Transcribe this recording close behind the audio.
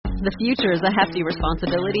The future is a hefty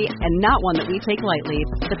responsibility and not one that we take lightly.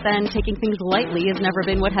 But then, taking things lightly has never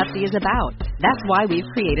been what Hefty is about. That's why we've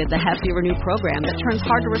created the Hefty Renew program that turns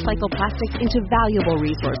hard-to-recycle plastics into valuable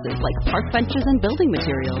resources like park benches and building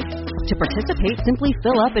materials. To participate, simply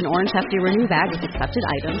fill up an orange Hefty Renew bag with accepted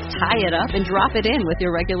items, tie it up, and drop it in with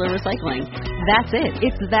your regular recycling. That's it.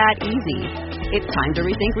 It's that easy. It's time to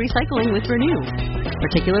rethink recycling with Renew.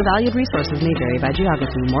 Particular valued resources may vary by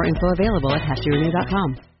geography. More info available at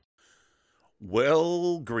heftyrenew.com.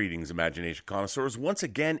 Well, greetings, imagination connoisseurs. Once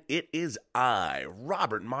again, it is I,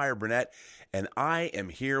 Robert Meyer Burnett, and I am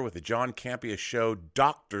here with the John Campea Show,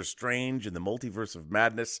 Doctor Strange in the Multiverse of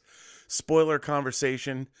Madness, spoiler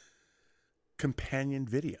conversation, companion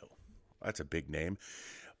video. That's a big name.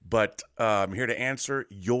 But I'm here to answer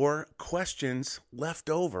your questions left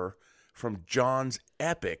over from John's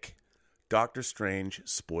epic Doctor Strange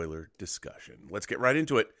spoiler discussion. Let's get right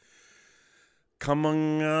into it.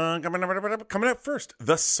 Coming up first,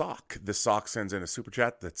 The Sock. The Sock sends in a super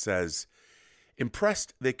chat that says,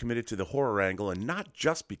 impressed they committed to the horror angle, and not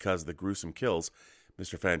just because of the gruesome kills.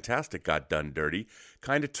 Mr. Fantastic got done dirty.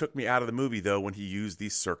 Kind of took me out of the movie, though, when he used the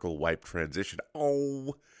circle wipe transition.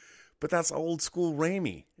 Oh, but that's old school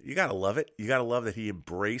Raimi. You got to love it. You got to love that he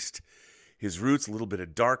embraced his roots, a little bit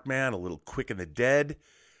of Darkman, a little Quick and the Dead.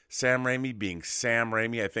 Sam Raimi being Sam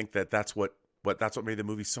Raimi, I think that's what made the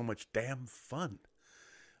movie so much damn fun.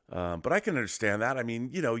 But I can understand that. I mean,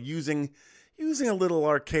 you know, using a little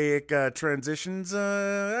archaic transitions,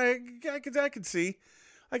 I could see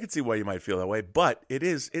why you might feel that way. But it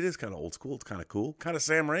is kind of old school. It's kind of cool, kind of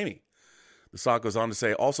Sam Raimi. The Sock goes on to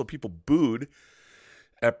say, also people booed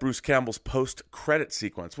at Bruce Campbell's post-credit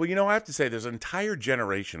sequence. Well, you know, I have to say there's an entire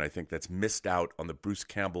generation, I think, that's missed out on the Bruce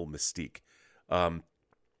Campbell mystique.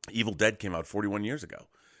 Evil Dead came out 41 years ago.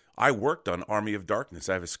 I worked on Army of Darkness.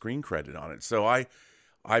 I have a screen credit on it. So I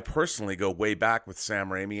personally go way back with Sam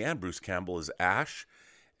Raimi and Bruce Campbell as Ash.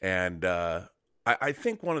 And I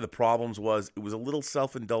think one of the problems was it was a little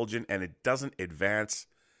self-indulgent and it doesn't advance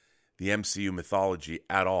the MCU mythology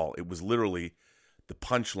at all. It was literally the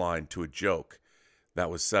punchline to a joke that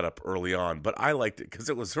was set up early on. But I liked it because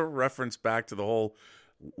it was a reference back to the whole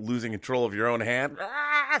losing control of your own hand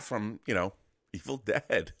from, you know, Evil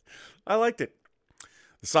Dead. I liked it.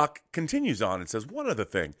 The Sock continues on and says, one other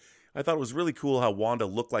thing. I thought it was really cool how Wanda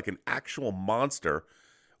looked like an actual monster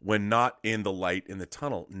when not in the light in the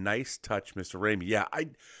tunnel. Nice touch, Mr. Raimi. Yeah,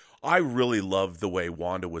 I really loved the way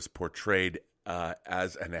Wanda was portrayed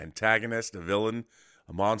as an antagonist, a villain,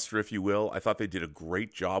 a monster, if you will. I thought they did a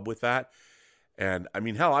great job with that. And, I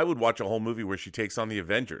mean, hell, I would watch a whole movie where she takes on the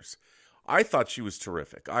Avengers. I thought she was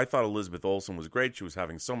terrific. I thought Elizabeth Olsen was great. She was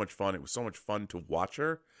having so much fun. It was so much fun to watch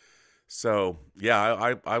her. So,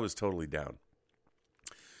 yeah, I was totally down.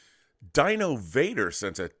 Dino Vader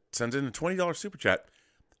sends in a $20 super chat.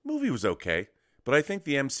 Movie was okay, but I think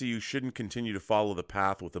the MCU shouldn't continue to follow the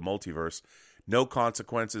path with the multiverse. No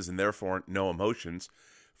consequences and therefore no emotions.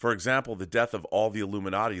 For example, the death of all the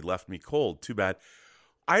Illuminati left me cold. Too bad.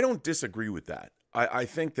 I don't disagree with that. I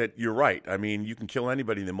think that you're right. I mean, you can kill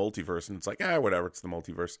anybody in the multiverse, and it's like, whatever, it's the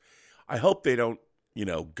multiverse. I hope they don't,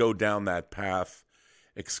 go down that path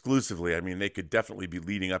exclusively. I mean, they could definitely be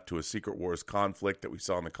leading up to a Secret Wars conflict that we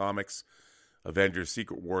saw in the comics, Avengers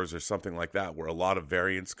Secret Wars or something like that, where a lot of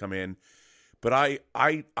variants come in. But I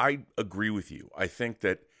agree with you. I think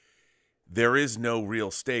that there is no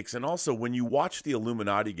real stakes. And also, when you watch the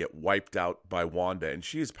Illuminati get wiped out by Wanda, and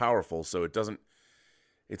she is powerful, so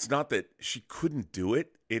it's not that she couldn't do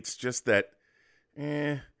it. It's just that,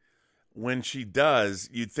 when she does,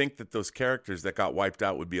 you'd think that those characters that got wiped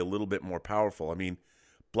out would be a little bit more powerful. I mean,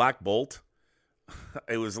 Black Bolt,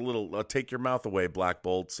 it was a little, take your mouth away, Black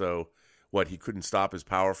Bolt. So what, he couldn't stop his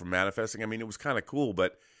power from manifesting? I mean, it was kind of cool,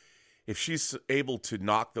 but if she's able to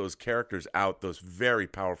knock those characters out, those very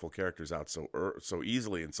powerful characters out so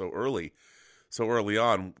easily and so early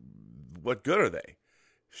on, what good are they?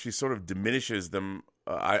 She sort of diminishes them.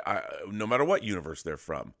 No matter what universe they're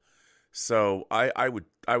from. So I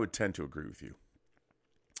would tend to agree with you.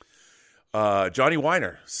 Johnny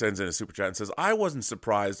Weiner sends in a super chat and says, I wasn't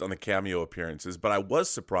surprised on the cameo appearances, but I was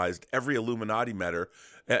surprised every Illuminati member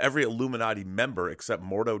except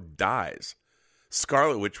Mordo dies.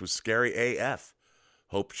 Scarlet Witch was scary AF.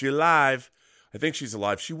 Hope she's alive. I think she's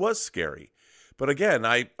alive. She was scary. But again,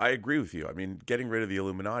 I agree with you. I mean, getting rid of the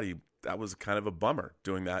Illuminati, that was kind of a bummer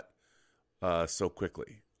doing that so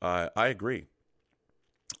quickly. I agree.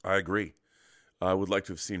 I would like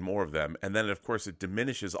to have seen more of them. And then, of course, it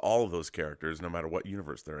diminishes all of those characters, no matter what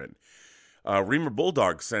universe they're in. Reamer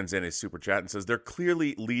Bulldog sends in a super chat and says, they're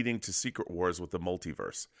clearly leading to Secret Wars with the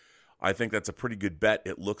multiverse. I think that's a pretty good bet.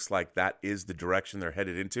 It looks like that is the direction they're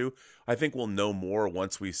headed into. I think we'll know more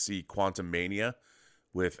once we see Quantumania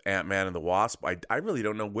with Ant-Man and the Wasp. I really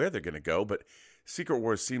don't know where they're going to go, but Secret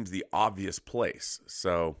Wars seems the obvious place.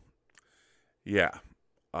 So, yeah,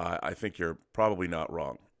 I think you're probably not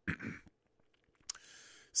wrong.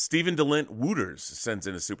 Stephen DeLint Wooters sends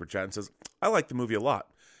in a super chat and says, I like the movie a lot.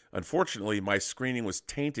 Unfortunately, my screening was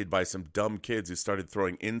tainted by some dumb kids who started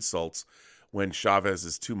throwing insults when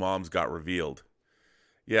Chavez's two moms got revealed.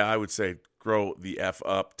 Yeah, I would say grow the F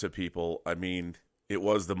up to people. I mean, it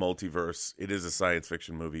was the multiverse. It is a science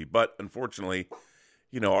fiction movie. But unfortunately,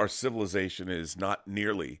 our civilization is not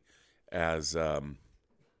nearly as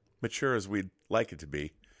mature as we'd like it to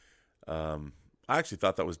be. I actually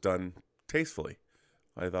thought that was done tastefully.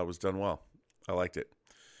 I thought it was done well. I liked it.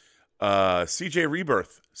 CJ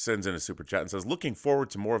Rebirth sends in a super chat and says, looking forward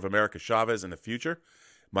to more of America Chavez in the future.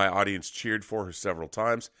 My audience cheered for her several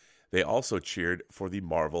times. They also cheered for the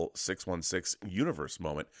Marvel 616 universe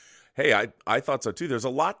moment. Hey, I thought so too. There's a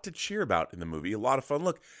lot to cheer about in the movie. A lot of fun.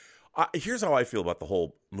 Look, here's how I feel about the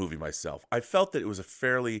whole movie myself. I felt that it was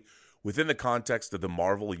within the context of the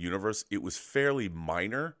Marvel universe, it was fairly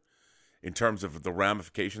minor in terms of the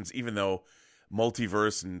ramifications, even though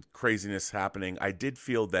multiverse and craziness happening. I did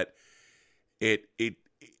feel that it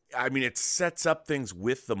sets up things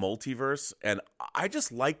with the multiverse, and I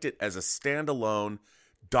just liked it as a standalone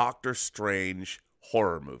Doctor Strange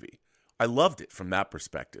horror movie. I loved it from that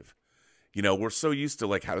perspective. We're so used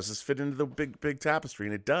to, how does this fit into the big tapestry?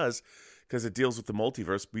 And it does, because it deals with the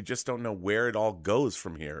multiverse. We just don't know where it all goes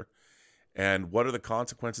from here. And what are the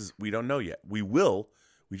consequences? We don't know yet. We will.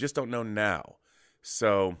 We just don't know now.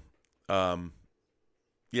 So,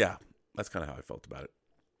 yeah, that's kind of how I felt about it.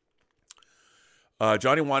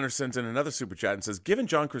 Johnny Weiner sends in another super chat and says, given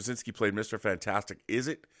John Krasinski played Mr. Fantastic,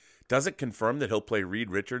 does it confirm that he'll play Reed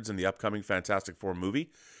Richards in the upcoming Fantastic Four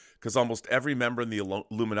movie? Because almost every member in the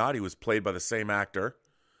Illuminati was played by the same actor.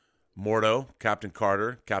 Mordo, Captain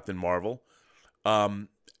Carter, Captain Marvel. I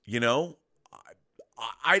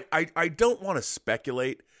don't want to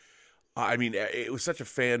speculate. I mean, it was such a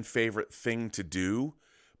fan favorite thing to do,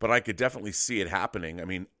 but I could definitely see it happening. I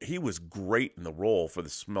mean, he was great in the role for the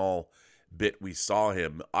small bit we saw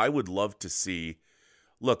him. I would love to see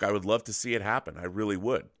it happen. I really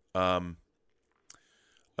would.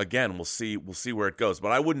 Again, we'll see where it goes,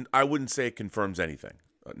 but I wouldn't say it confirms anything.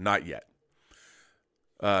 Not yet.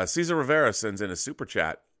 Cesar Rivera sends in a super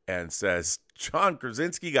chat and says, John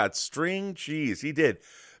Krasinski got string cheese. He did.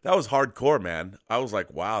 That was hardcore, man. I was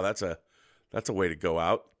like, wow, that's a way to go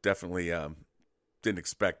out. Definitely didn't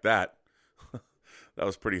expect that. That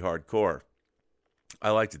was pretty hardcore. I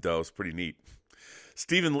liked it, though. It was pretty neat.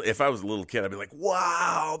 Steven, if I was a little kid, I'd be like,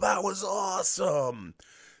 wow, that was awesome.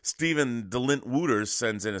 Stephen DeLint Wooters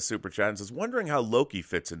sends in a super chat and says, wondering how Loki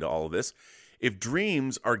fits into all of this. If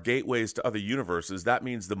dreams are gateways to other universes, that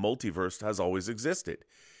means the multiverse has always existed.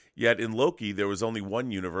 Yet in Loki, there was only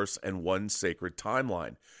one universe and one sacred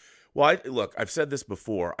timeline. Well, look, I've said this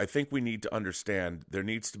before. I think we need to understand there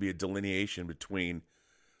needs to be a delineation between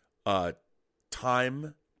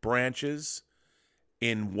time branches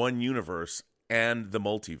in one universe and the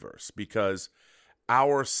multiverse, because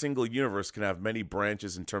our single universe can have many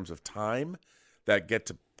branches in terms of time that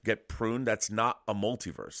get pruned. That's not a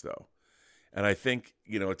multiverse, though. And I think,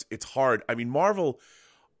 it's hard. I mean, Marvel,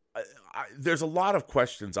 there's a lot of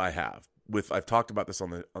questions I have I've talked about this on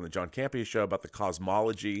the John Campea show about the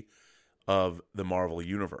cosmology of the Marvel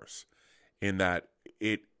universe, in that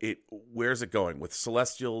where's it going with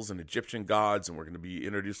celestials and Egyptian gods, and we're going to be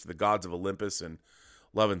introduced to the gods of Olympus and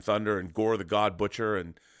Love and Thunder and Gore the God Butcher,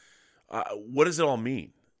 and what does it all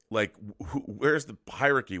mean? Like, where's the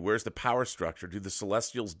hierarchy? Where's the power structure? Do the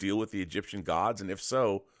celestials deal with the Egyptian gods? And if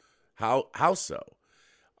so, how so?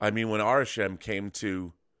 I mean, when Arishem came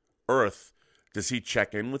to Earth, does he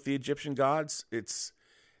check in with the Egyptian gods?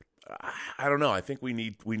 I don't know. I think we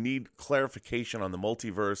need clarification on the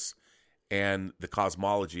multiverse and the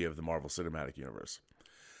cosmology of the Marvel Cinematic Universe.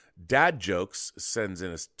 Dad Jokes sends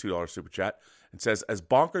in a $2 super chat and says, as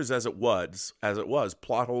bonkers as it was,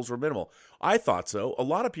 plot holes were minimal. I thought so. A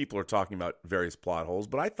lot of people are talking about various plot holes,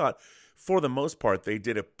 but I thought for the most part they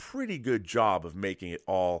did a pretty good job of making it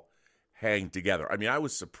all hang together. I mean, I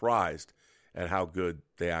was surprised at how good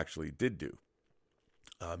they actually did do,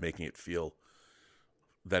 making it feel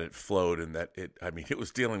that it flowed and that it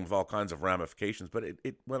was dealing with all kinds of ramifications, but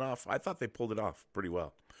it went off. I thought they pulled it off pretty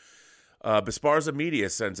well. Besparza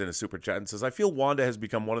Media sends in a super chat and says, I feel Wanda has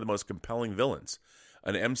become one of the most compelling villains.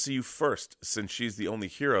 An MCU first, since she's the only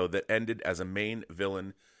hero that ended as a main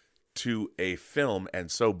villain to a film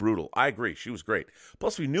and so brutal. I agree. She was great.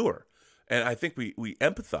 Plus, we knew her. And I think we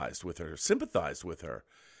empathized with her, sympathized with her.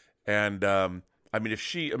 And, I mean,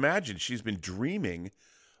 imagine she's been dreaming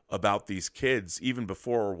about these kids even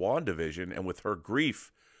before WandaVision, and with her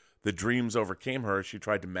grief, the dreams overcame her. She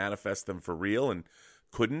tried to manifest them for real and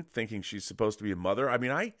couldn't, thinking she's supposed to be a mother. I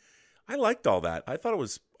mean, I liked all that. I thought it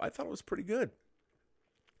was pretty good.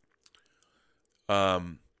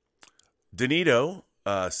 Danito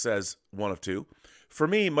says, one of two. For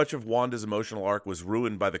me, much of Wanda's emotional arc was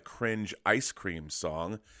ruined by the cringe ice cream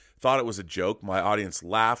song. Thought it was a joke. My audience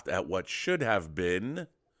laughed at what should have been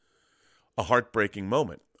a heartbreaking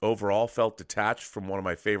moment. Overall, felt detached from one of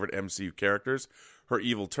my favorite MCU characters. Her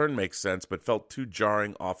evil turn makes sense, but felt too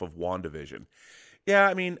jarring off of WandaVision. Yeah,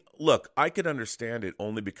 I mean, look, I could understand it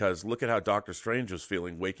only because look at how Doctor Strange was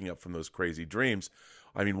feeling waking up from those crazy dreams.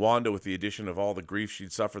 I mean, Wanda, with the addition of all the grief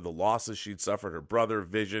she'd suffered, the losses she'd suffered, her brother,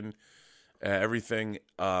 Vision, everything,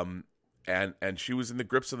 and she was in the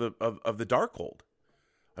grips of the Darkhold.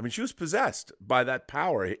 I mean, she was possessed by that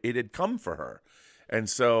power. It had come for her. And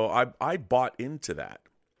so I bought into that.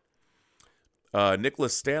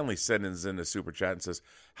 Nicholas Stanley sends in a super chat and says,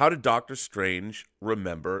 how did Doctor Strange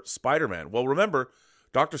remember Spider-Man? Well, remember,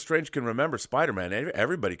 Doctor Strange can remember Spider-Man.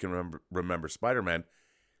 Everybody can remember Spider-Man.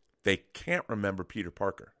 They can't remember Peter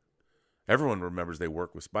Parker. Everyone remembers they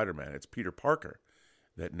work with Spider-Man. It's Peter Parker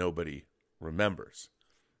that nobody remembers.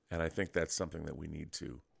 And I think that's something that we need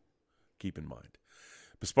to keep in mind.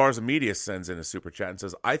 Besparza Media sends in a super chat and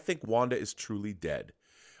says, I think Wanda is truly dead.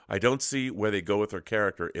 I don't see where they go with her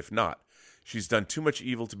character if not. She's done too much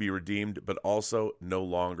evil to be redeemed, but also no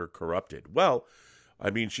longer corrupted. Well, I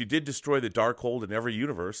mean, she did destroy the Darkhold in every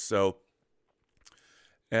universe, so,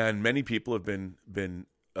 and many people have been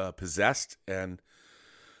possessed, and,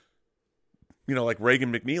 you know, like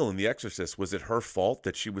Regan McNeil in The Exorcist, was it her fault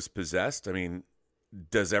that she was possessed? I mean,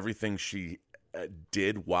 does everything she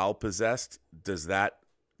did while possessed, does that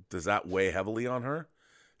weigh heavily on her?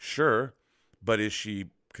 Sure, but is she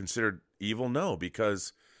considered evil? No,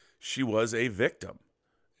 because she was a victim,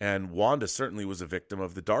 and Wanda certainly was a victim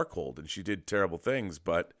of the Darkhold, and she did terrible things,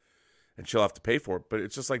 and she'll have to pay for it. But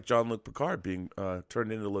it's just like Jean-Luc Picard being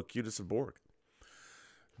turned into Locutus of Borg.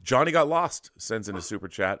 Johnny Got Lost sends in a super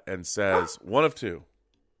chat and says, one of two.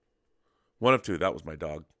 That was my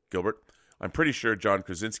dog, Gilbert. I'm pretty sure John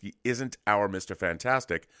Krasinski isn't our Mr.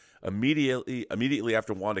 Fantastic. Immediately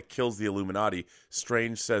after Wanda kills the Illuminati,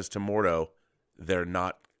 Strange says to Mordo, they're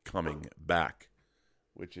not coming back.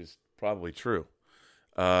 Which is probably true.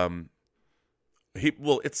 He's a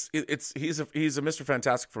Mr.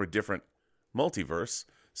 Fantastic from a different multiverse,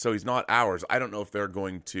 so he's not ours. I don't know if they're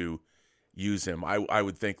going to use him. I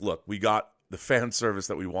would think, look, we got the fan service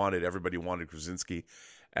that we wanted. Everybody wanted Krasinski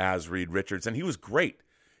as Reed Richards, and he was great.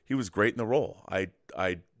 He was great in the role. I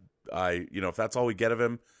if that's all we get of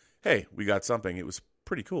him, hey, we got something. It was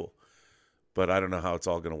pretty cool, but I don't know how it's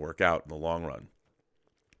all going to work out in the long run.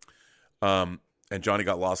 And Johnny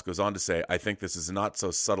Got Lost goes on to say, I think this is a not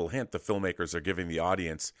so subtle hint the filmmakers are giving the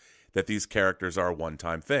audience that these characters are a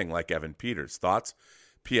one-time thing, like Evan Peters. Thoughts?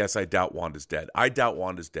 P.S. I doubt Wanda's dead. I doubt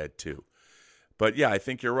Wanda's dead, too. But, yeah, I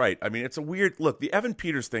think you're right. I mean, it's a weird... Look, the Evan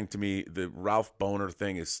Peters thing, to me, the Ralph Boner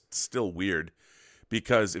thing is still weird.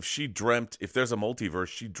 Because if there's a multiverse,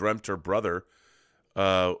 she dreamt her brother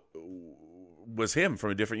was him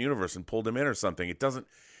from a different universe and pulled him in or something.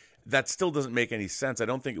 That still doesn't make any sense. I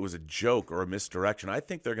don't think it was a joke or a misdirection. I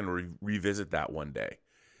think they're going to revisit that one day.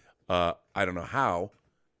 I don't know how,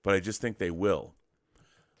 but I just think they will.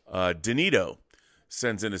 Danito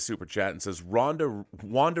sends in a super chat and says,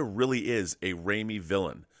 Wanda really is a Raimi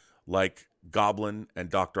villain, like Goblin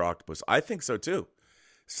and Dr. Octopus. I think so, too.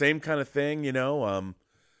 Same kind of thing,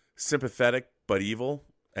 sympathetic but evil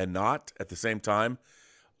and not at the same time.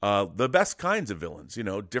 The best kinds of villains,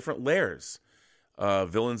 different layers.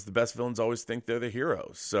 The best villains always think they're the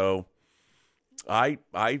heroes. So I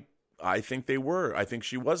think they were. I think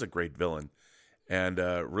she was a great villain. And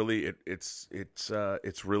really it's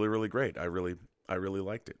really, really great. I really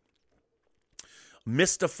liked it.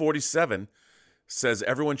 Mista 47 says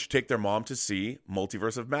everyone should take their mom to see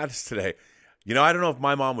Multiverse of Madness today. I don't know if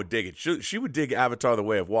my mom would dig it. She would dig Avatar: The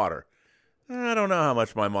Way of Water. I don't know how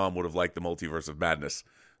much my mom would have liked the Multiverse of Madness.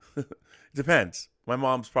 Depends. My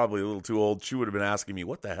mom's probably a little too old. She would have been asking me,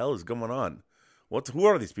 what the hell is going on? Who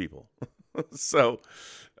are these people? So,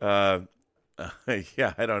 yeah,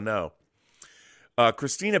 I don't know.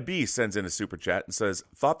 Christina B. sends in a super chat and says,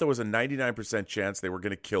 thought there was a 99% chance they were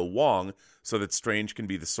going to kill Wong so that Strange can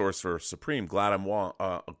be the Sorcerer Supreme. Glad I'm wrong.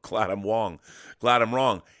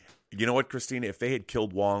 You know what, Christina? If they had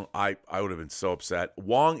killed Wong, I would have been so upset.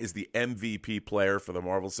 Wong is the MVP player for the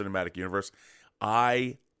Marvel Cinematic Universe.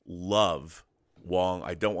 I love Wong.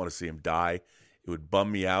 I don't want to see him die. It would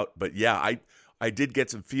bum me out. But yeah, I did get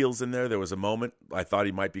some feels in there. There was a moment I thought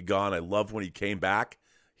he might be gone. I loved when he came back.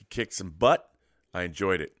 He kicked some butt. I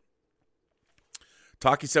enjoyed it.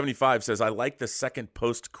 Talkie75 says, I like the second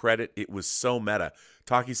post-credit. It was so meta.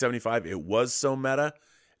 Talkie75, it was so meta,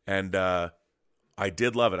 and I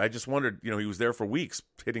did love it. I just wondered, he was there for weeks,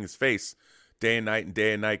 hitting his face day and night and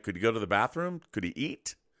day and night. Could he go to the bathroom? Could he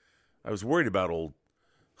eat? I was worried about old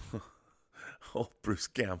Bruce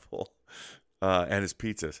Campbell and his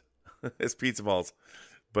pizzas, his pizza balls.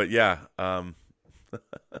 But yeah,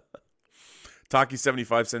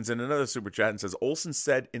 Talkie75 sends in another super chat and says, Olsen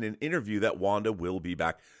said in an interview that Wanda will be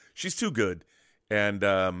back. She's too good, and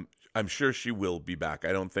I'm sure she will be back.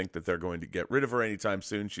 I don't think that they're going to get rid of her anytime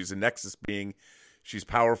soon. She's a Nexus being. She's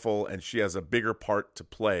powerful, and she has a bigger part to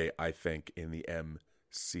play, I think, in the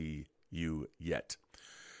MCU yet.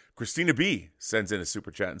 Christina B. sends in a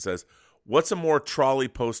super chat and says, what's a more trolley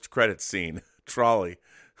post-credit scene? Trolley.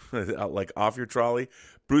 Like off your trolley?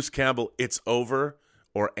 Bruce Campbell, it's over,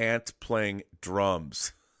 or Ant playing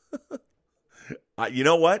drums? You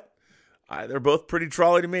know what? They're both pretty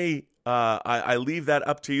trolley to me. I leave that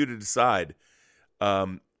up to you to decide.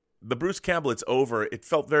 The Bruce Campbell, it's over. It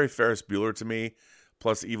felt very Ferris Bueller to me.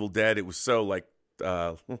 Plus Evil Dead. It was so like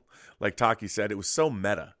Taki said, it was so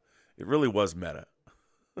meta. It really was meta.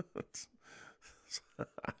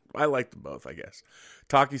 I liked them both, I guess.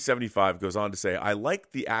 Taki75 goes on to say, I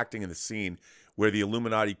like the acting in the scene where the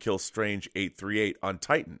Illuminati kill Strange 838 on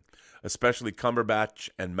Titan, especially Cumberbatch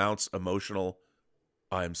and Mount's emotional,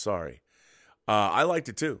 I'm sorry. I liked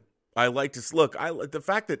it too. I liked this. Look, the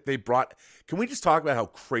fact that they brought, can we just talk about how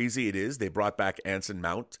crazy it is? They brought back Anson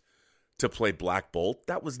Mount to play Black Bolt.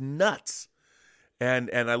 That was nuts. And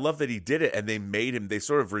I love that he did it, and they made him, they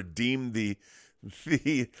sort of redeemed the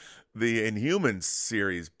Inhumans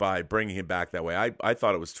series by bringing him back that way. I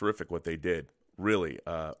thought it was terrific what they did. Really,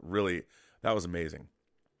 really, that was amazing.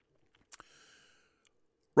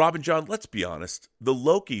 Robin John, let's be honest. The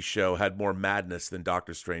Loki show had more madness than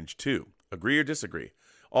Doctor Strange 2. Agree or disagree?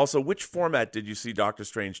 Also, which format did you see Doctor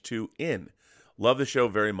Strange 2 in? Love the show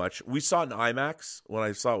very much. We saw it in IMAX when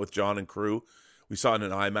I saw it with John and crew. We saw it in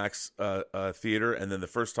an IMAX theater, and then the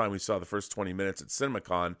first time we saw the first 20 minutes at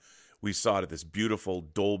CinemaCon, we saw it at this beautiful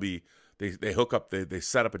Dolby. They hook up, they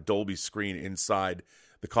set up a Dolby screen inside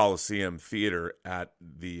the Coliseum Theater at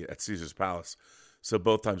Caesar's Palace. So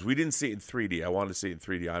both times. We didn't see it in 3D. I wanted to see it in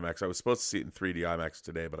 3D IMAX. I was supposed to see it in 3D IMAX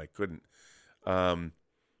today, but I couldn't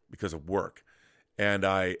because of work. And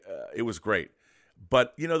it was great.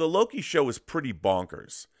 But, the Loki show was pretty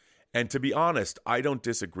bonkers. And to be honest, I don't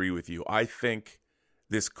disagree with you. I think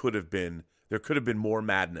there could have been more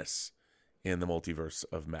madness in the Multiverse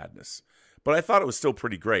of Madness. But I thought it was still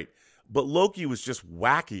pretty great. But Loki was just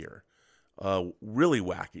wackier, really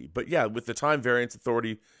wacky. But yeah, with the Time Variance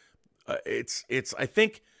Authority, I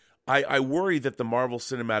think I worry that the Marvel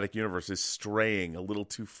Cinematic Universe is straying a little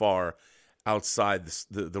too far outside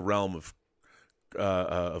the realm of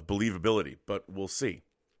believability. But we'll see.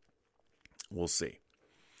 We'll see.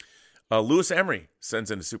 Lewis Emery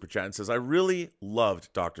sends in a super chat and says, I really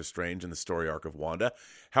loved Doctor Strange and the story arc of Wanda.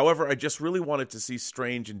 However, I just really wanted to see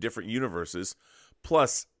Strange in different universes.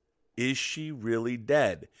 Plus, is she really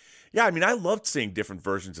dead? Yeah, I mean, I loved seeing different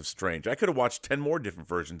versions of Strange. I could have watched 10 more different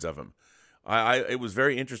versions of him. It was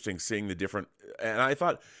very interesting seeing the different, and I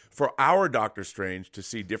thought for our Doctor Strange to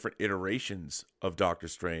see different iterations of Doctor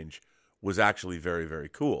Strange was actually very, very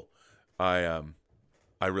cool. I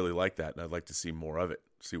really like that, and I'd like to see more of it,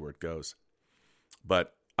 see where it goes.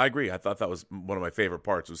 But I agree. I thought that was one of my favorite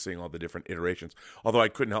parts, was seeing all the different iterations. Although I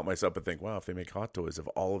couldn't help myself but think, wow, if they make hot toys of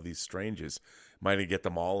all of these Stranges, might I get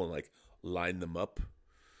them all and line them up?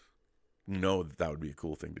 That would be a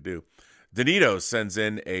cool thing to do. Danito sends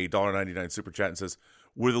in a $1.99 super chat and says,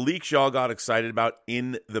 were the leaks y'all got excited about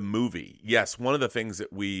in the movie? Yes, one of the things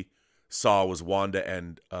that we saw was Wanda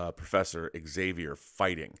and Professor Xavier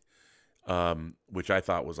fighting, which I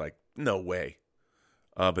thought was like, no way.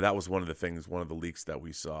 But that was one of the leaks that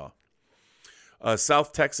we saw.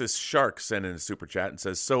 South Texas Shark sent in a super chat and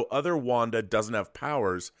says, so other Wanda doesn't have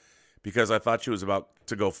powers because I thought she was about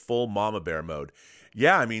to go full mama bear mode.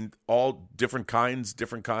 Yeah, I mean, all different kinds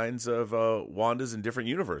of Wandas in different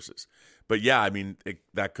universes. But yeah, I mean,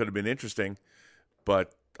 that could have been interesting.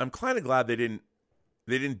 But I'm kind of glad they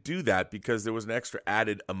didn't do that, because there was an extra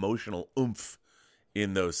added emotional oomph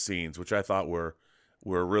in those scenes, which I thought were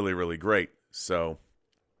really, really great. So,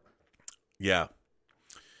 yeah.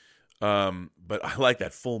 But I like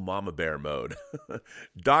that full mama bear mode.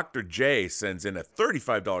 Dr. J sends in a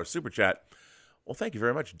 $35 super chat. Well, thank you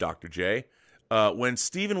very much, Dr. J. When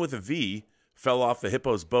Stephen with a V fell off the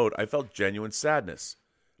hippo's boat, I felt genuine sadness.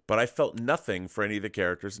 But I felt nothing for any of the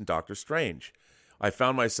characters in Doctor Strange. I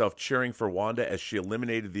found myself cheering for Wanda as she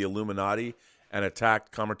eliminated the Illuminati and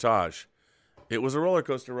attacked Kamar-Taj. It was a roller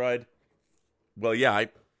coaster ride. Well, yeah,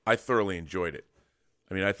 I thoroughly enjoyed it.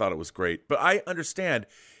 I mean, I thought it was great. But I understand,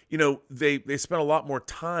 they spent a lot more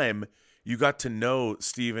time. You got to know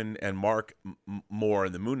Stephen and Mark more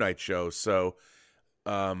in the Moon Knight show. So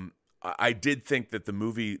I did think that the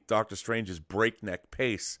movie Doctor Strange's breakneck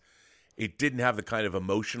pace, it didn't have the kind of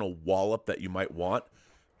emotional wallop that you might want.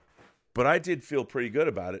 But I did feel pretty good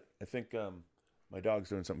about it. I think my dog's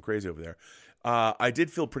doing something crazy over there. I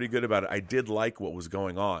did feel pretty good about it. I did like what was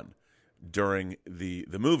going on during the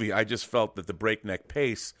movie. I just felt that the breakneck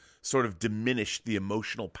pace sort of diminished the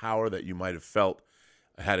emotional power that you might have felt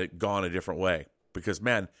had it gone a different way. Because,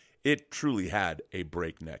 man, it truly had a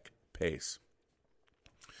breakneck pace.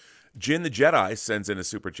 Jin the Jedi sends in a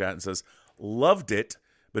super chat and says, loved it,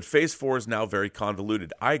 but Phase 4 is now very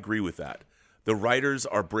convoluted. I agree with that. The writers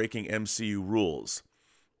are breaking MCU rules.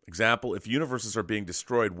 Example, if universes are being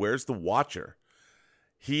destroyed, where's the Watcher?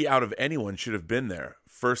 He, out of anyone, should have been there.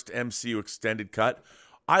 First MCU extended cut.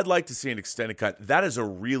 I'd like to see an extended cut. That is a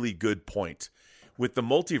really good point. With the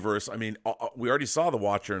multiverse, I mean, we already saw the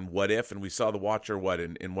Watcher in What If, and we saw the Watcher,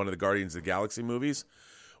 in one of the Guardians of the Galaxy movies.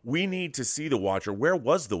 We need to see the Watcher. Where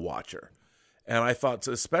was the Watcher? And I thought,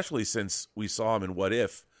 especially since we saw him in What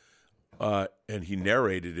If, and he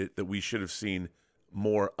narrated it, that we should have seen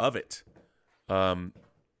more of it, it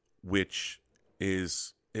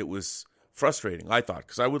was frustrating, I thought,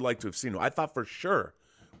 because I would like to have seen him. I thought for sure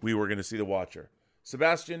we were going to see the Watcher.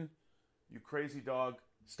 Sebastian, you crazy dog,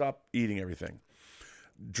 stop eating everything.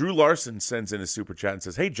 Drew Larson sends in a super chat and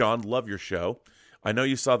says, hey, John, love your show. I know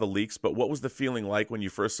you saw the leaks, but what was the feeling like when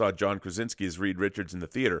you first saw John Krasinski as Reed Richards in the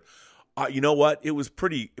theater? You know what? It was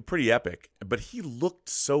pretty epic, but he looked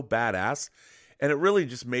so badass, and it really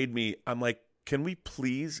just made me, I'm like, can we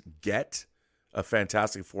please get a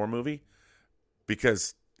Fantastic Four movie?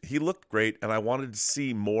 Because he looked great, and I wanted to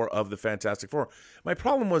see more of the Fantastic Four. My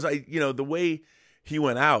problem was, the way he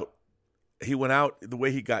went out, the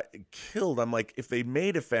way he got killed, I'm like, if they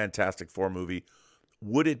made a Fantastic Four movie,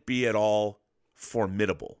 would it be at all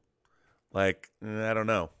formidable? Like, I don't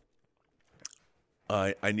know.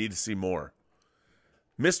 I need to see more.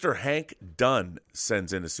 Mr. Hank Dunn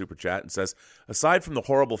sends in a super chat and says, aside from the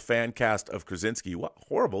horrible fan cast of Krasinski, what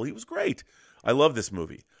horrible? He was great. I love this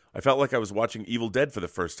movie. I felt like I was watching Evil Dead for the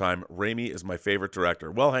first time. Raimi is my favorite director.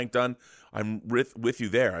 Well, Hank Dunn, I'm with you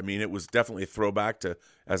there. I mean, it was definitely a throwback to,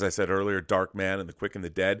 as I said earlier, Dark Man and The Quick and the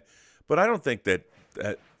Dead. But I don't think that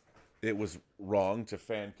it was wrong to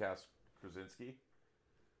fan cast Krasinski.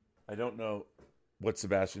 I don't know what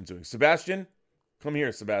Sebastian's doing. Sebastian? Come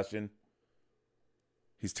here, Sebastian.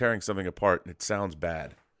 He's tearing something apart, and it sounds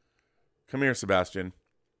bad. Come here, Sebastian.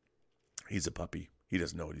 He's a puppy. He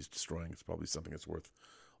doesn't know what he's destroying. It's probably something that's worth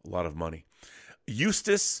a lot of money.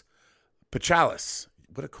 Eustace Pachalis.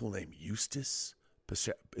 What a cool name. Eustace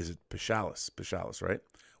is it Pachalis? Pachalis, right?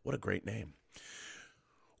 What a great name.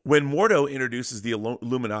 When Mordo introduces the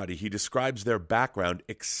Illuminati, he describes their background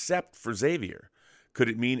except for Xavier. Could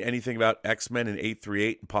it mean anything about X-Men in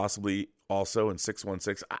 838 and possibly also in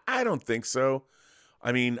 616? I don't think so.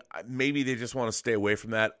 I mean, maybe they just want to stay away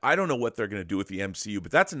from that. I don't know what they're going to do with the MCU,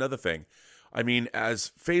 but that's another thing. I mean, as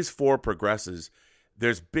Phase 4 progresses,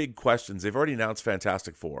 there's big questions. They've already announced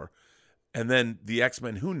Fantastic Four. And then the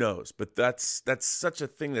X-Men, who knows? But that's such a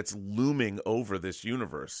thing that's looming over this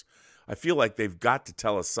universe. I feel like they've got to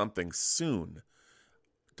tell us something soon.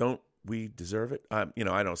 Don't we deserve it? I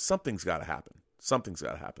know something's got to happen. Something's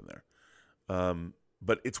got to happen there.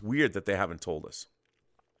 But it's weird that they haven't told us.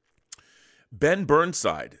 Ben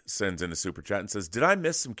Burnside sends in a super chat and says, did I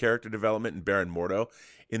miss some character development in Baron Mordo?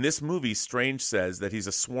 In this movie, Strange says that he's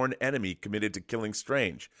a sworn enemy committed to killing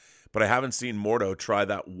Strange. But I haven't seen Mordo try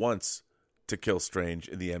that once to kill Strange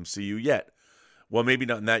in the MCU yet. Well, maybe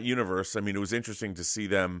not in that universe. I mean, it was interesting to see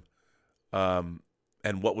them and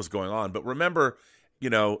what was going on. But remember, I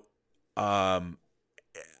don't know.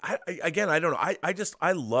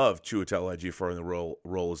 I love Chiwetel Ejiofor in the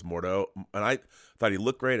role as Mordo, and I thought he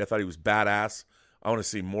looked great. I thought he was badass. I want to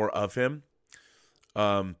see more of him.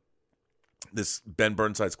 This Ben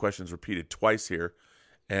Burnside's question is repeated twice here,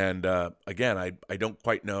 and again, I don't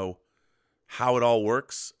quite know how it all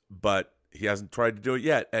works, but he hasn't tried to do it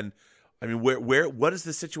yet. And I mean, what is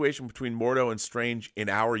the situation between Mordo and Strange in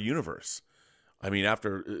our universe? I mean,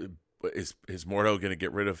 after is Mordo going to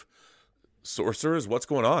get rid of sorcerers? What's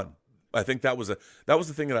going on? I think that was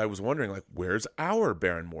the thing that I was wondering, like, where's our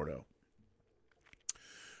Baron Mordo?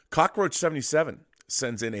 Cockroach77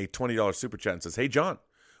 sends in a $20 super chat and says, "Hey, John,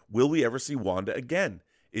 will we ever see Wanda again?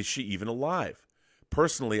 Is she even alive?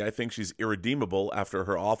 Personally, I think she's irredeemable after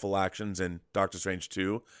her awful actions in Doctor Strange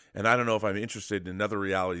 2, and I don't know if I'm interested in another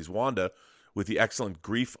reality's Wanda with the excellent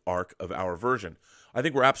grief arc of our version. I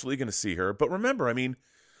think we're absolutely going to see her, but remember, I mean,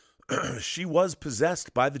 she was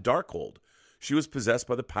possessed by the Darkhold. She was possessed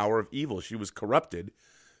by the power of evil. She was corrupted.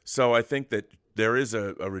 So I think that there is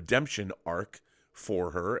a redemption arc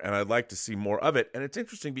for her, and I'd like to see more of it. And it's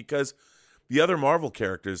interesting because the other Marvel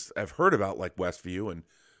characters I've heard about, like Westview and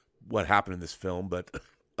what happened in this film, but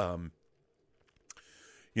who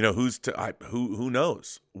knows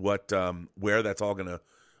what where that's all going to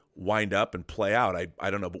wind up and play out.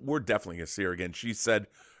 I don't know, but we're definitely going to see her again. She said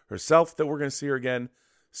herself that we're going to see her again,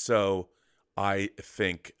 so I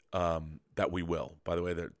think that we will. By the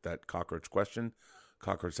way, that cockroach question,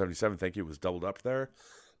 Cockroach 77, thank you, it was doubled up there.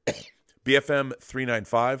 BFM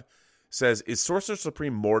 395 says, "Is Sorcerer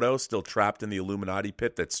Supreme Mordo still trapped in the Illuminati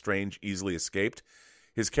pit that Strange easily escaped?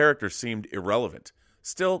 His character seemed irrelevant.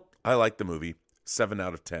 Still, I like the movie. 7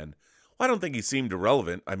 out of 10. Well, I don't think he seemed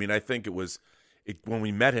irrelevant. I mean, I think when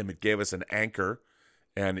we met him, it gave us an anchor,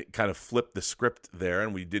 and it kind of flipped the script there,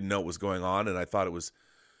 and we didn't know what was going on, and I thought it was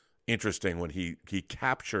interesting when he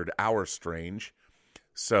captured our Strange.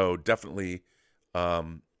 So definitely,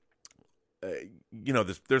 there's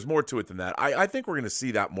more to it than that. I think we're going to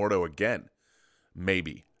see that Mordo again,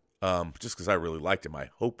 maybe, just because I really liked him. I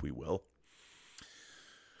hope we will."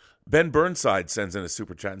 Ben Burnside sends in a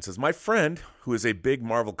super chat and says, "My friend, who is a big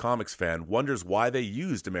Marvel Comics fan, wonders why they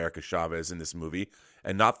used America Chavez in this movie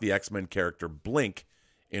and not the X-Men character Blink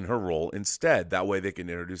in her role instead. That way they can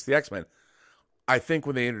introduce the X-Men." I think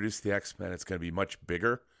when they introduce the X-Men, it's going to be much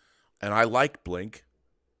bigger. And I like Blink,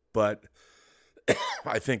 but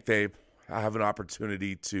I think they have an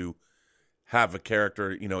opportunity to have a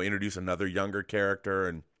character, introduce another younger character,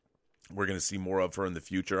 and we're going to see more of her in the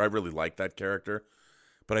future. I really like that character.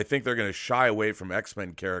 But I think they're going to shy away from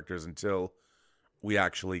X-Men characters until we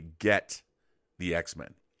actually get the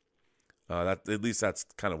X-Men. At least that's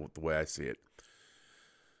kind of the way I see it.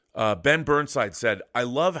 Ben Burnside said, "I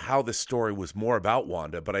love how this story was more about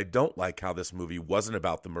Wanda, but I don't like how this movie wasn't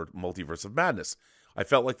about the Multiverse of Madness. I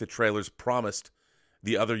felt like the trailers promised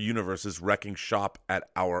the other universes wrecking shop at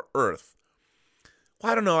our Earth."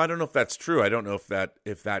 Well, I don't know. I don't know if that's true. I don't know if that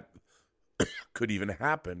could even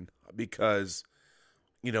happen, because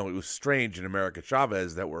it was Strange and America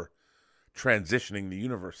Chavez that were transitioning the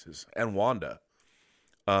universes, and Wanda.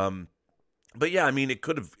 But yeah, I mean, it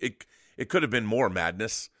could have been more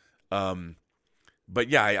madness. But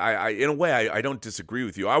yeah, I in a way, I don't disagree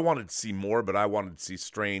with you. I wanted to see more, but I wanted to see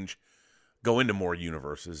Strange go into more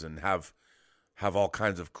universes and have all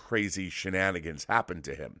kinds of crazy shenanigans happen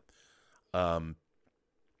to him.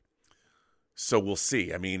 So we'll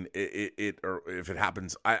see. I mean, or if it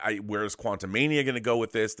happens, where's Quantumania going to go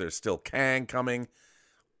with this? There's still Kang coming.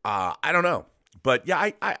 I don't know. But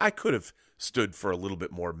yeah, I could have stood for a little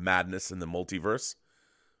bit more madness in the multiverse.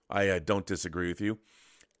 I don't disagree with you.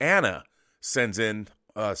 Anna sends in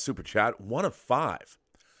a super chat, 1 of 5.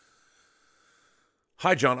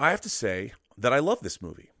 "Hi, John. I have to say that I love this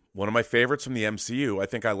movie. One of my favorites from the MCU. I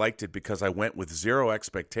think I liked it because I went with zero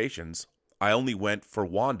expectations. I only went for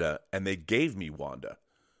Wanda, and they gave me Wanda.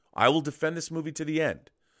 I will defend this movie to the end,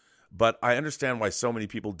 but I understand why so many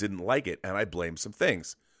people didn't like it, and I blame some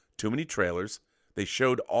things. Too many trailers. They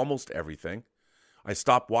showed almost everything. I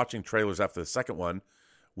stopped watching trailers after the second one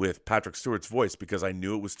with Patrick Stewart's voice because I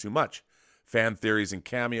knew it was too much. Fan theories and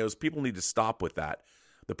cameos, people need to stop with that.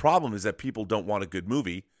 The problem is that people don't want a good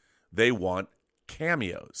movie. They want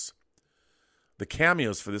cameos. The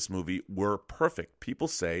cameos for this movie were perfect. People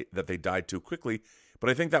say that they died too quickly, but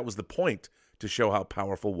I think that was the point, to show how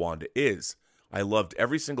powerful Wanda is. I loved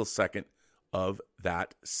every single second of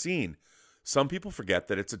that scene. Some people forget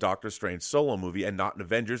that it's a Doctor Strange solo movie and not an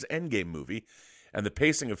Avengers Endgame movie, and the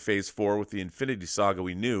pacing of Phase 4 with the Infinity Saga,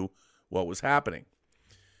 we knew what was happening.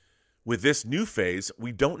 With this new phase,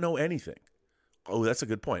 we don't know anything." Oh, that's a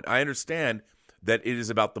good point. "I understand that it is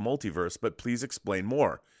about the multiverse, but please explain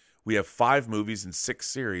more. We have 5 movies and 6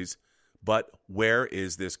 series, but where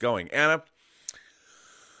is this going?" Anna,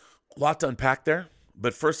 a lot to unpack there.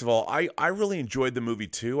 But first of all, I really enjoyed the movie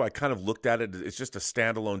too. I kind of looked at it. It's just a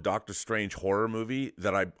standalone Doctor Strange horror movie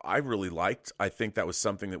that I really liked. I think that was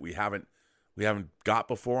something that we haven't got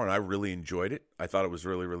before, and I really enjoyed it. I thought it was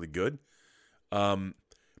really, really good.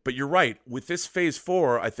 But you're right. With this Phase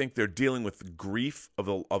 4, I think they're dealing with the grief of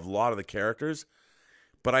a lot of the characters.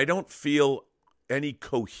 But I don't feel any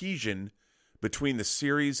cohesion between the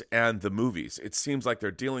series and the movies. It seems like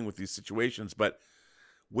they're dealing with these situations, but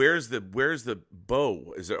where's the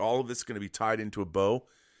bow? Is there all of this going to be tied into a bow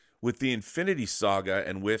with the Infinity Saga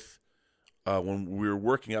and with when we were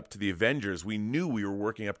working up to the Avengers? We knew we were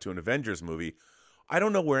working up to an Avengers movie. I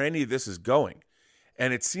don't know where any of this is going,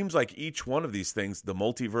 and it seems like each one of these things, the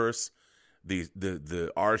multiverse, the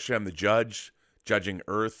Arshem, the judge judging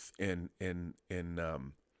Earth in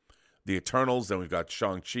the Eternals. Then we've got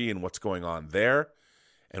Shang-Chi and what's going on there,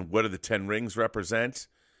 and what do the 10 rings represent?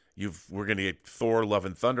 We're going to get Thor: Love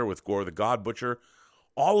and Thunder with Gore the God Butcher.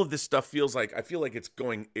 All of this stuff I feel like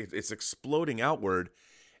it's exploding outward,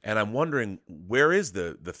 and I'm wondering, where is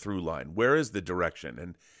the through line? Where is the direction?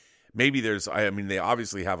 And maybe they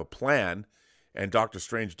obviously have a plan, and Doctor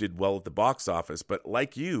Strange did well at the box office, but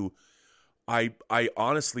like you, I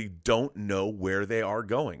honestly don't know where they are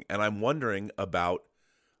going, and I'm wondering about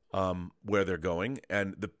where they're going.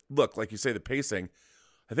 And like you say, the pacing.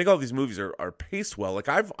 I think all these movies are paced well. Like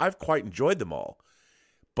I've quite enjoyed them all,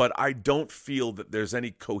 but I don't feel that there's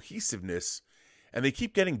any cohesiveness, and they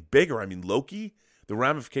keep getting bigger. I mean, Loki, the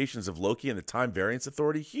ramifications of Loki and the Time Variance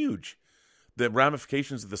Authority, huge. The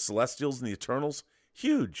ramifications of the Celestials and the Eternals,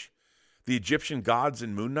 huge. The Egyptian gods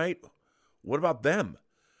in Moon Knight, what about them?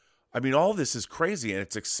 I mean, all this is crazy, and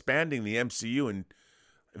it's expanding the MCU in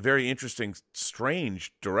very interesting,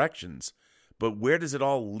 strange directions. But where does it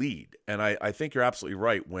all lead? And I think you're absolutely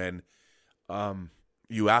right when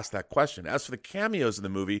you ask that question. As for the cameos in the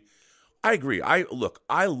movie, I agree. I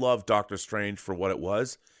love Doctor Strange for what it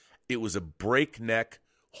was. It was a breakneck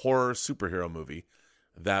horror superhero movie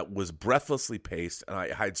that was breathlessly paced, and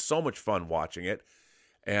I had so much fun watching it.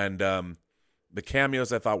 And the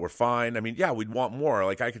cameos I thought were fine. I mean, yeah, we'd want more.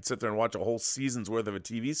 Like, I could sit there and watch a whole season's worth of a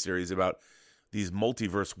TV series about these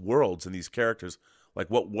multiverse worlds and these characters. Like,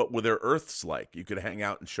 what were their Earths like? You could hang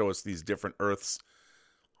out and show us these different Earths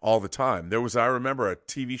all the time. I remember a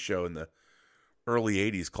TV show in the early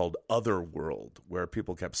 80s called Otherworld, where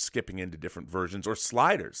people kept skipping into different versions, or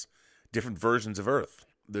sliders, different versions of Earth.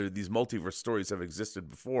 These multiverse stories have existed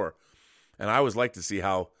before, and I always like to see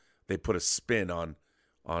how they put a spin on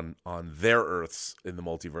their Earths in the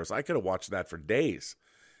multiverse. I could have watched that for days.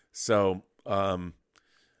 So,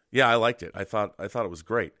 yeah, I liked it. I thought it was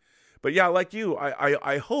great. But yeah, like you,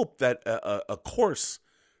 I hope that a course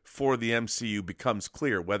for the MCU becomes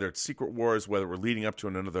clear, whether it's Secret Wars, whether we're leading up to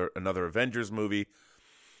another Avengers movie.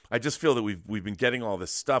 I just feel that we've been getting all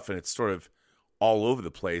this stuff, and it's sort of all over the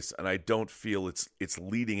place, and I don't feel it's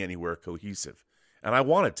leading anywhere cohesive. And I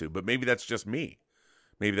want it to, but maybe that's just me.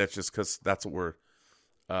 Maybe that's just because that's what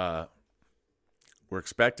we're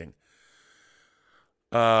expecting.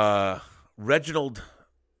 Reginald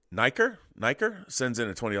Niker sends in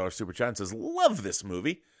a $20 super chat and says, love this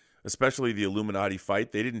movie, especially the Illuminati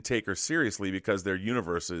fight. They didn't take her seriously because in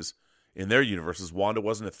their universes, Wanda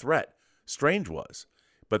wasn't a threat. Strange was.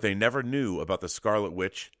 But they never knew about the Scarlet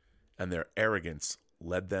Witch, and their arrogance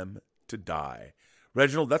led them to die.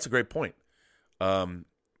 Reginald, that's a great point.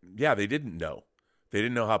 Yeah, they didn't know. They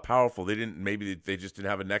didn't know how powerful. Maybe they just didn't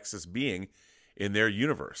have a Nexus being in their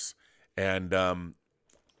universe. And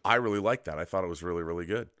I really liked that. I thought it was really, really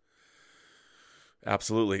good.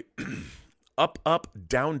 Absolutely. Up,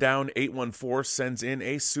 down, 814 sends in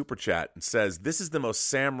a super chat and says, this is the most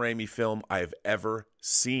Sam Raimi film I have ever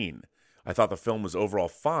seen. I thought the film was overall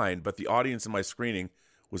fine, but the audience in my screening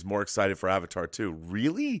was more excited for Avatar 2.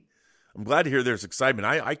 Really? I'm glad to hear there's excitement.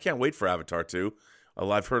 I can't wait for Avatar 2.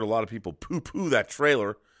 I've heard a lot of people poo-poo that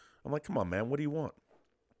trailer. I'm like, come on, man, what do you want?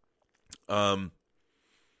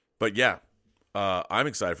 But yeah, I'm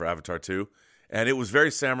excited for Avatar 2. And it was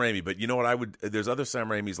very Sam Raimi, but you know what? There's other Sam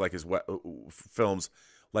Raimi's like his films,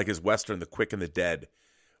 like his Western, The Quick and the Dead,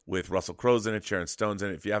 with Russell Crowe's in it, Sharon Stone's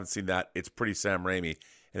in it. If you haven't seen that, it's pretty Sam Raimi.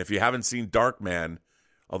 And if you haven't seen Darkman,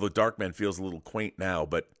 although Darkman feels a little quaint now,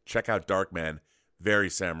 but check out Darkman, very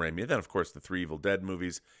Sam Raimi. And then, of course, the 3 Evil Dead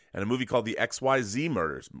movies, and a movie called The XYZ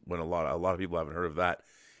Murders, when a lot of people haven't heard of that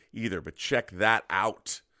either, but check that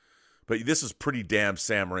out. But this is pretty damn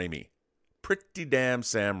Sam Raimi. Pretty damn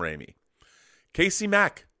Sam Raimi. Casey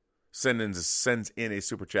Mack sends in a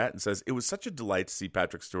super chat and says, it was such a delight to see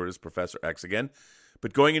Patrick Stewart as Professor X again,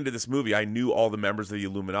 but going into this movie, I knew all the members of the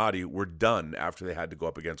Illuminati were done after they had to go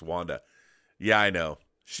up against Wanda. Yeah, I know.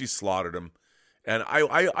 She slaughtered him. And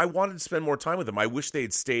I wanted to spend more time with them. I wish they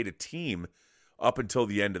had stayed a team up until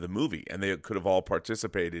the end of the movie, and they could have all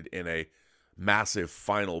participated in a massive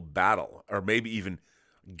final battle, or maybe even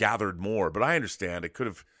gathered more. But I understand it could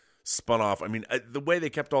have spun off. I mean, the way they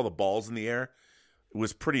kept all the balls in the air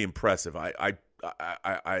was pretty impressive. I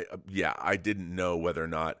didn't know whether or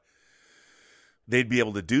not they'd be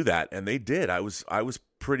able to do that, and they did. I was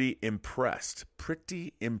pretty impressed.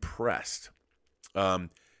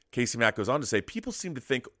 Casey Mack goes on to say, people seem to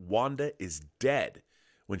think Wanda is dead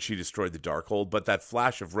when she destroyed the Darkhold, but that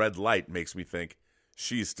flash of red light makes me think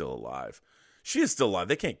she's still alive. She is still alive.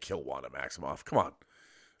 They can't kill Wanda Maximoff. Come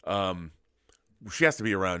on. She has to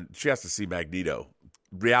be around. She has to see Magneto.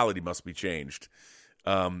 Reality must be changed.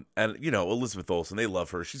 And, Elizabeth Olsen, they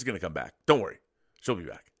love her. She's going to come back. Don't worry. She'll be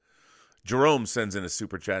back. Jerome sends in a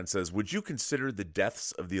super chat and says, would you consider the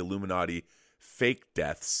deaths of the Illuminati fake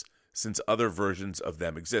deaths since other versions of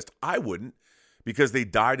them exist? I wouldn't, because they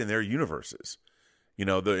died in their universes.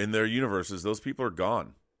 In their universes, those people are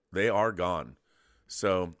gone. They are gone.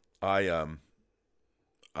 So I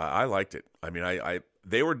liked it. I mean,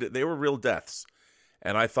 they were real deaths,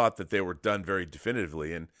 and I thought that they were done very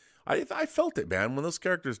definitively, and I felt it, man. When those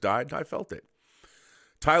characters died, I felt it.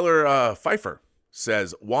 Tyler Pfeiffer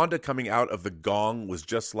says, Wanda coming out of the gong was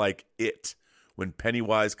just like It, when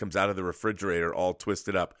Pennywise comes out of the refrigerator all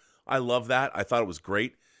twisted up. I love that. I thought it was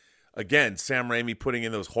great. Again, Sam Raimi putting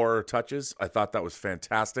in those horror touches. I thought that was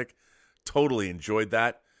fantastic. Totally enjoyed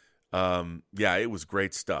that. Yeah, it was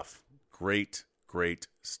great stuff. Great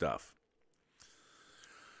stuff.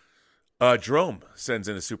 Jerome sends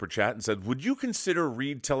in a super chat and said, would you consider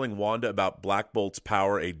Reed telling Wanda about Black Bolt's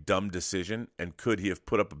power a dumb decision? And could he have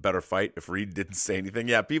put up a better fight if Reed didn't say anything?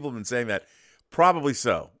 Yeah, people have been saying that. Probably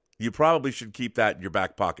so. You probably should keep that in your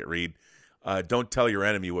back pocket, Reed. Don't tell your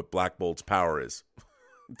enemy what Black Bolt's power is.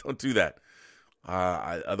 Don't do that.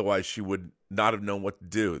 Otherwise, she would not have known what to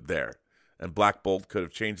do there. And Black Bolt could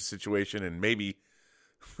have changed the situation, and maybe,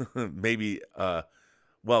 he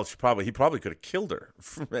probably could have killed her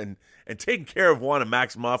and taken care of Wanda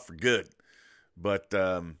Maximoff for good. But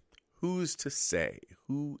who's to say?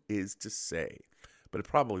 Who is to say? But it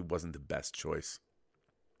probably wasn't the best choice.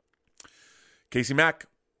 Casey Mack,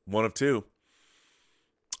 one of two.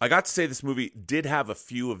 I got to say this movie did have a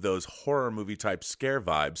few of those horror movie type scare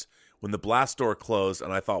vibes when the blast door closed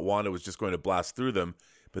and I thought Wanda was just going to blast through them,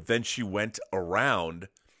 but then she went around,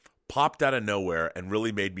 popped out of nowhere, and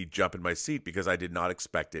really made me jump in my seat because I did not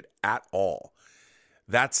expect it at all.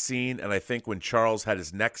 That scene, and I think when Charles had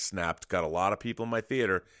his neck snapped, got a lot of people in my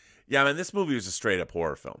theater. Yeah, man, this movie was a straight up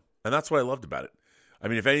horror film, and that's what I loved about it. I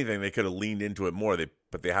mean, if anything, they could have leaned into it more,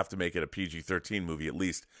 but they have to make it a PG-13 movie at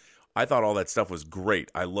least. I thought all that stuff was great.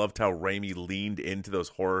 I loved how Raimi leaned into those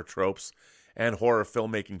horror tropes and horror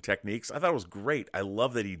filmmaking techniques. I thought it was great. I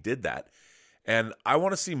love that he did that. And I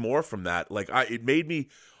want to see more from that.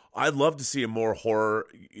 I'd love to see a more horror.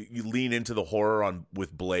 You lean into the horror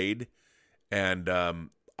with Blade. And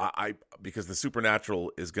because the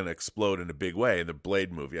supernatural is going to explode in a big way in the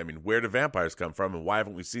Blade movie. I mean, where do vampires come from and why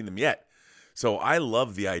haven't we seen them yet? So I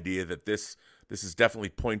love the idea that this is definitely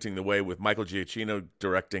pointing the way with Michael Giacchino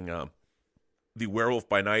directing the Werewolf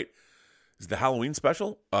by Night. Is the Halloween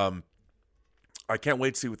special? I can't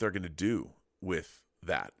wait to see what they're going to do with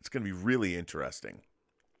that. It's going to be really interesting.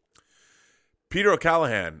 Peter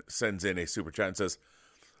O'Callahan sends in a super chat and says,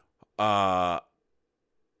 hi,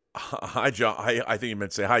 John. I think he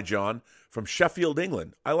meant to say, hi, John, from Sheffield,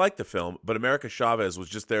 England. I like the film, but America Chavez was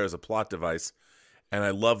just there as a plot device, and I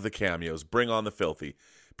love the cameos. Bring on the filthy.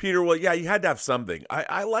 Peter, well, yeah, you had to have something.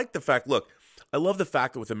 I like the fact, look, I love the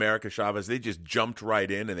fact that with America Chavez, they just jumped right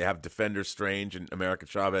in, and they have Defender Strange and America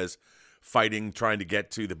Chavez fighting, trying to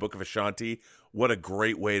get to the Book of Ashanti. What a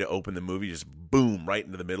great way to open the movie, just boom, right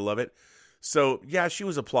into the middle of it. So, yeah, she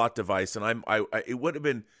was a plot device, and it would have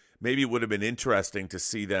been, maybe it would have been interesting to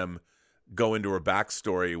see them go into her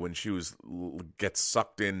backstory when she gets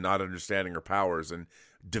sucked in, not understanding her powers, and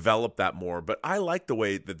develop that more. But I like the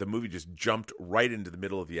way that the movie just jumped right into the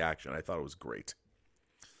middle of the action. I thought it was great.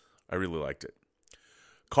 I really liked it.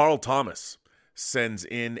 Carl Thomas sends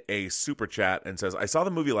in a super chat and says, I saw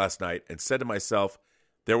the movie last night and said to myself,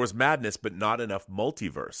 there was madness, but not enough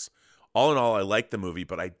multiverse. All in all, I liked the movie,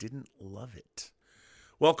 but I didn't love it.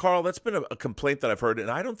 Well, Carl, that's been a complaint that I've heard,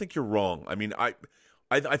 and I don't think you're wrong. I mean, I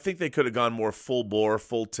think they could have gone more full bore,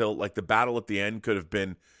 full tilt. Like the battle at the end could have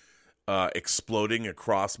been exploding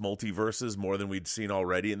across multiverses more than we'd seen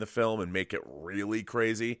already in the film and make it really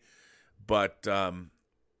crazy. But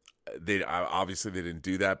they obviously they didn't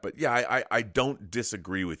do that. But yeah, I don't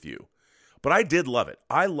disagree with you. But I did love it.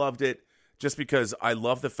 I loved it just because I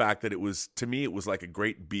love the fact that it was, to me, it was like a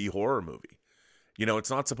great B horror movie. You know, it's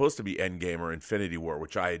not supposed to be Endgame or Infinity War,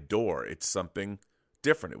 which I adore. It's something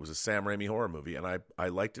different. It was a Sam Raimi horror movie, and I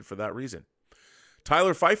liked it for that reason.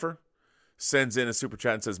 Tyler Pfeiffer sends in a super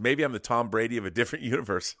chat and says, maybe I'm the Tom Brady of a different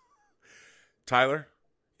universe. Tyler,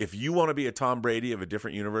 if you want to be a Tom Brady of a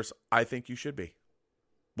different universe, I think you should be.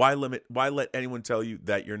 Why let anyone tell you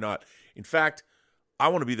that you're not? In fact, I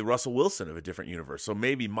want to be the Russell Wilson of a different universe. So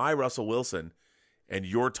maybe my Russell Wilson and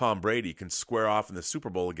your Tom Brady can square off in the Super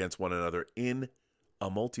Bowl against one another in a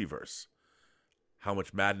multiverse. How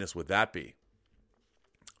much madness would that be?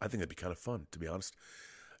 I think that'd be kind of fun, to be honest.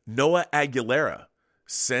 Noah Aguilera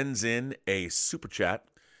sends in a super chat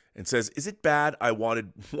and says, "Is it bad I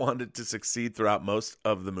wanted to succeed throughout most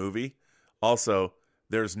of the movie? Also,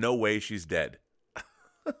 there's no way she's dead."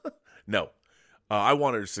 No. I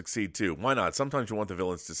want her to succeed too. Why not? Sometimes you want the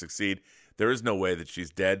villains to succeed. There is no way that she's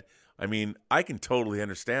dead. I mean, I can totally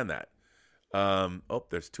understand that.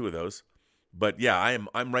 There's two of those. But yeah,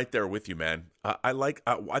 I'm right there with you, man. I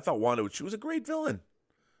thought Wanda, she was a great villain.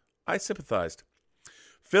 I sympathized.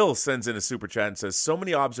 Phil sends in a super chat and says, "So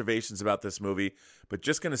many observations about this movie, but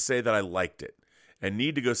just going to say that I liked it and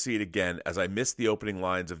need to go see it again as I missed the opening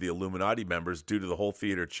lines of the Illuminati members due to the whole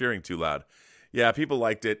theater cheering too loud." Yeah, people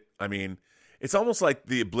liked it. I mean, it's almost like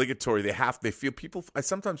the obligatory. I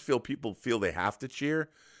sometimes feel people feel they have to cheer,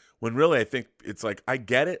 when really I think it's like, I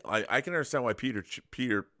get it. I can understand why Peter,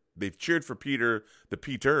 they've cheered for Peter, the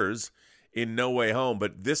Peters in No Way Home,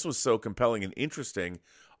 but this was so compelling and interesting.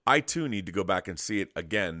 I too need to go back and see it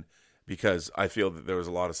again because I feel that there was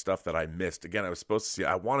a lot of stuff that I missed. Again, I was supposed to see it.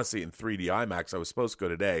 I want to see it in 3D IMAX. I was supposed to go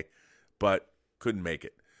today, but couldn't make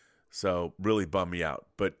it. So really bummed me out.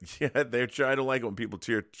 But yeah, I don't like it when people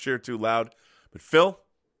cheer too loud. But Phil,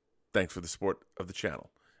 thanks for the support of the channel.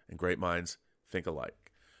 And great minds think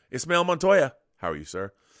alike. Ismael Montoya, how are you,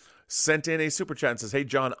 sir? Sent in a super chat and says, "Hey,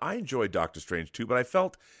 John, I enjoyed Doctor Strange too, but I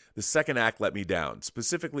felt the second act let me down,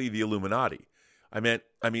 specifically the Illuminati. I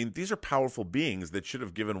mean, these are powerful beings that should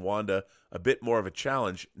have given Wanda a bit more of a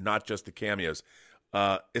challenge, not just the cameos."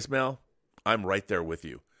 Ismael, I'm right there with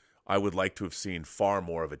you. I would like to have seen far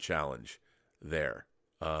more of a challenge there,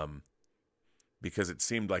 because it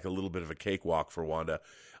seemed like a little bit of a cakewalk for Wanda.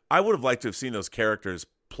 I would have liked to have seen those characters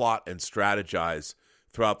plot and strategize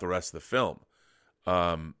throughout the rest of the film.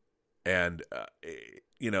 I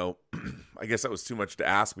guess that was too much to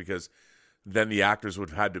ask, because then the actors would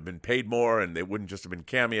have had to have been paid more and they wouldn't just have been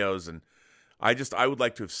cameos. And I would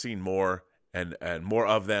like to have seen more and more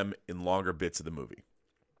of them in longer bits of the movie.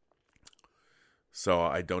 So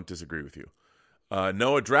I don't disagree with you.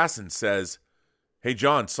 Noah Drassen says, "Hey,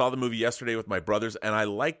 John, saw the movie yesterday with my brothers and I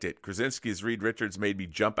liked it. Krasinski's Reed Richards made me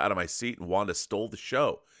jump out of my seat and Wanda stole the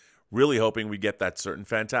show. Really hoping we get that certain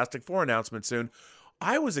Fantastic Four announcement soon."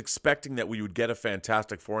 I was expecting that we would get a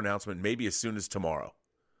Fantastic Four announcement maybe as soon as tomorrow.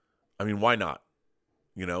 I mean, why not?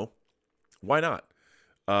 Why not?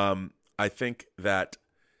 I think that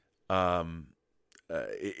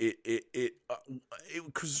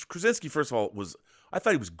Krasinski, first of all, I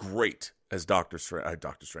thought he was great as Doctor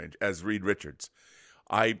Strange, as Reed Richards.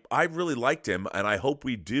 I really liked him, and I hope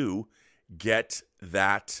we do get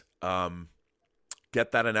that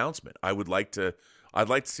announcement. I'd like to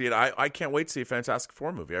see it. I can't wait to see a Fantastic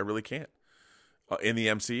Four movie. I really can't. In the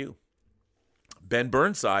MCU. Ben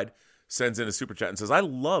Burnside sends in a super chat and says, "I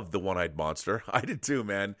love the one-eyed monster." I did too,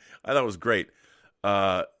 man. I thought it was great.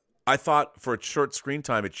 I thought for a short screen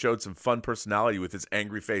time, it showed some fun personality with his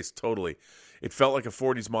angry face. Totally. It felt like a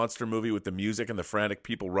 40s monster movie with the music and the frantic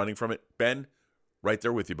people running from it. Ben, right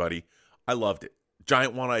there with you, buddy. I loved it.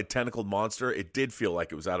 Giant one-eyed tentacled monster. It did feel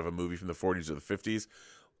like it was out of a movie from the 40s or the 50s.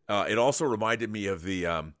 It also reminded me of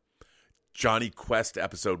the Johnny Quest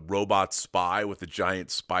episode, Robot Spy, with the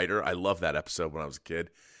giant spider. I loved that episode when I was a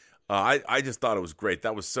kid. I just thought it was great.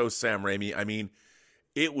 That was so Sam Raimi. I mean,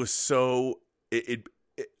 it was so...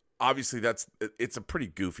 Obviously, it's a pretty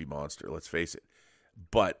goofy monster, let's face it.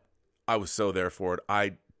 But I was so there for it.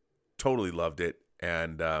 I totally loved it.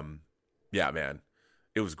 And, yeah, man,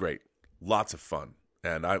 it was great. Lots of fun.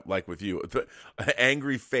 And I, like with you, the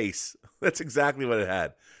angry face. That's exactly what it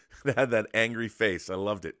had. It had that angry face. I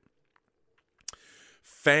loved it.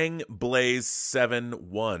 Fang Blaze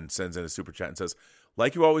 71 sends in a super chat and says,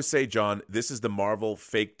 "Like you always say, John, this is the Marvel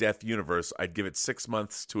fake death universe. I'd give it 6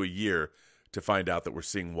 months to a year to find out that we're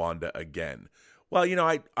seeing Wanda again." Well,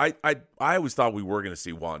 I always thought we were going to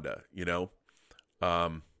see Wanda,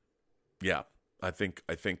 Yeah, I think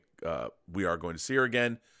we are going to see her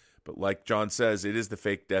again. But like John says, it is the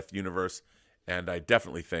fake death universe, and I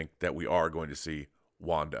definitely think that we are going to see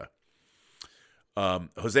Wanda.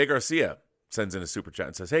 Jose Garcia sends in a super chat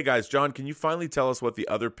and says, "Hey guys, John, can you finally tell us what the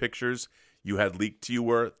other pictures you had leaked to you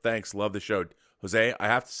were? Thanks, love the show." Jose, I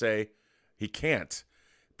have to say, he can't,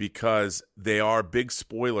 because they are big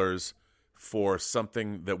spoilers for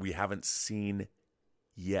something that we haven't seen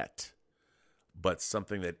yet, but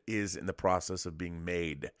something that is in the process of being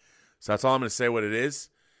made. So that's all I'm going to say what it is.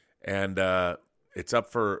 And it's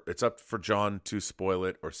up for John to spoil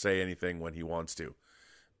it or say anything when he wants to.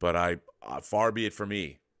 But far be it from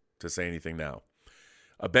me to say anything now.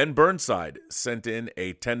 Ben Burnside sent in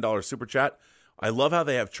a $10 super chat. I love how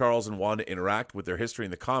they have Charles and Wanda interact with their history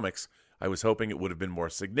in the comics. I was hoping it would have been more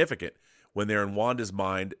significant. When they're in Wanda's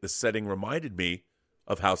mind, the setting reminded me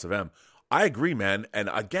of House of M. I agree, man. And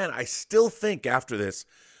again, I still think after this,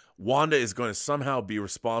 Wanda is going to somehow be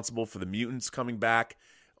responsible for the mutants coming back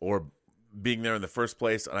or being there in the first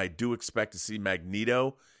place. And I do expect to see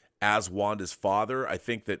Magneto as Wanda's father. I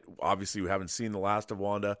think that obviously we haven't seen the last of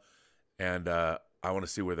Wanda, and I want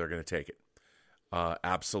to see where they're going to take it.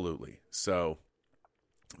 Absolutely. So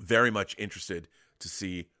very much interested to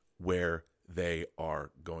see where they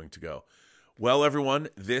are going to go. Well, everyone,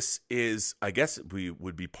 this is, I guess we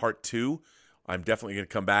would be part 2. I'm definitely going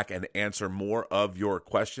to come back and answer more of your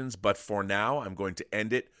questions, but for now, I'm going to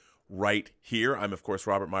end it right here. I'm, of course,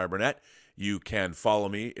 Robert Meyer Burnett. You can follow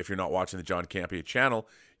me if you're not watching the John Campea channel.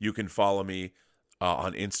 You can follow me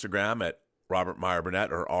on Instagram at Robert Meyer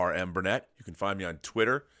Burnett or RM Burnett. You can find me on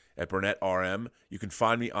Twitter at Burnett RM. You can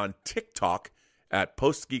find me on TikTok at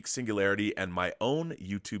PostGeek Singularity and my own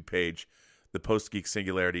YouTube page,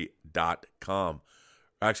 thepostgeeksingularity.com.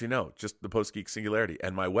 Actually, no, just the PostGeek Singularity.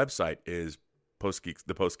 And my website is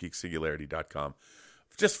thepostgeeksingularity.com.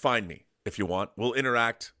 Just find me if you want. We'll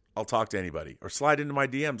interact. I'll talk to anybody. Or slide into my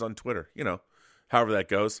DMs on Twitter. You know, however that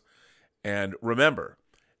goes. And remember,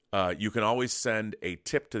 you can always send a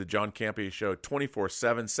tip to the John Campea Show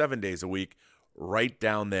 24/7, 7 days a week, right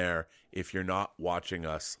down there if you're not watching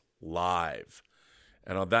us live.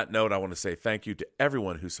 And on that note, I want to say thank you to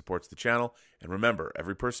everyone who supports the channel. And remember,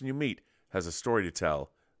 every person you meet has a story to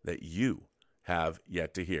tell that you have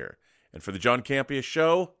yet to hear. And for the John Campea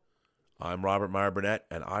Show, I'm Robert Meyer Burnett,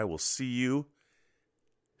 and I will see you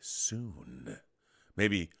soon.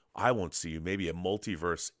 Maybe I won't see you. Maybe a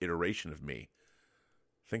multiverse iteration of me.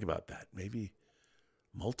 Think about that. Maybe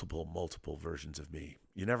multiple versions of me.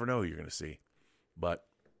 You never know who you're going to see. But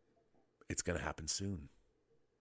it's going to happen soon.